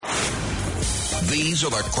These are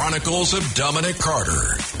the Chronicles of Dominic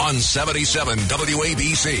Carter on 77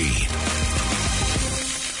 WABC.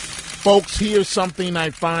 Folks, here's something I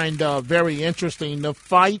find very interesting. The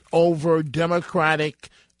fight over Democratic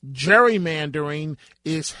gerrymandering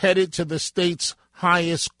is headed to the state's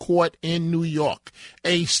highest court in New York.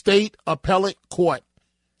 A state appellate court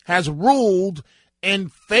has ruled in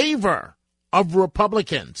favor of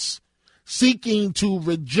Republicans seeking to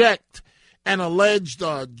reject an alleged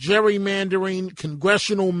gerrymandering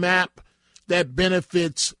congressional map that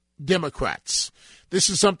benefits Democrats. This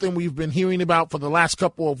is something we've been hearing about for the last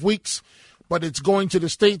couple of weeks, but it's going to the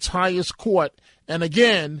state's highest court. And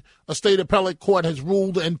again, a state appellate court has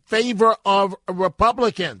ruled in favor of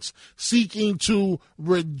Republicans seeking to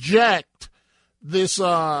reject this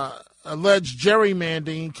alleged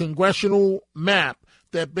gerrymandering congressional map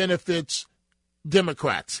that benefits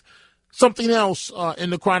Democrats. Something else in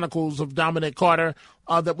the Chronicles of Dominic Carter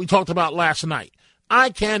that we talked about last night. I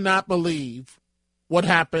cannot believe what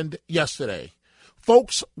happened yesterday.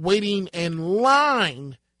 Folks waiting in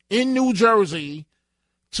line in New Jersey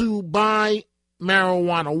to buy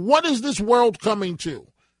marijuana. What is this world coming to?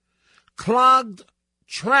 Clogged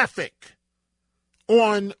traffic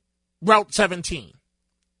on Route 17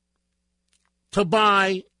 to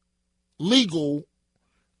buy legal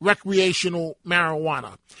recreational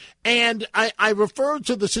marijuana. And I referred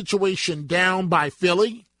to the situation down by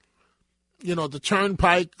Philly. You know, the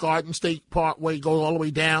Turnpike, Garden State Parkway goes all the way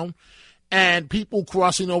down. And people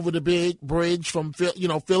crossing over the big bridge from,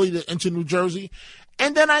 Philly into New Jersey.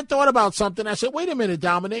 And then I thought about something. I said, wait a minute,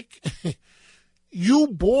 Dominic. You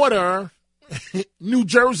border New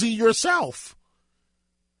Jersey yourself.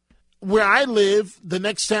 Where I live, the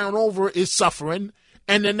next town over is Suffern.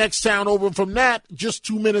 And the next town over from that, just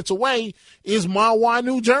 2 minutes away, is Mahwah,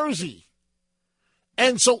 New Jersey.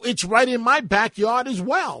 And so it's right in my backyard as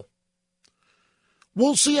well.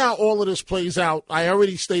 We'll see how all of this plays out. I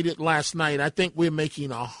already stated last night, I think we're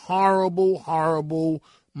making a horrible, horrible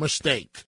mistake.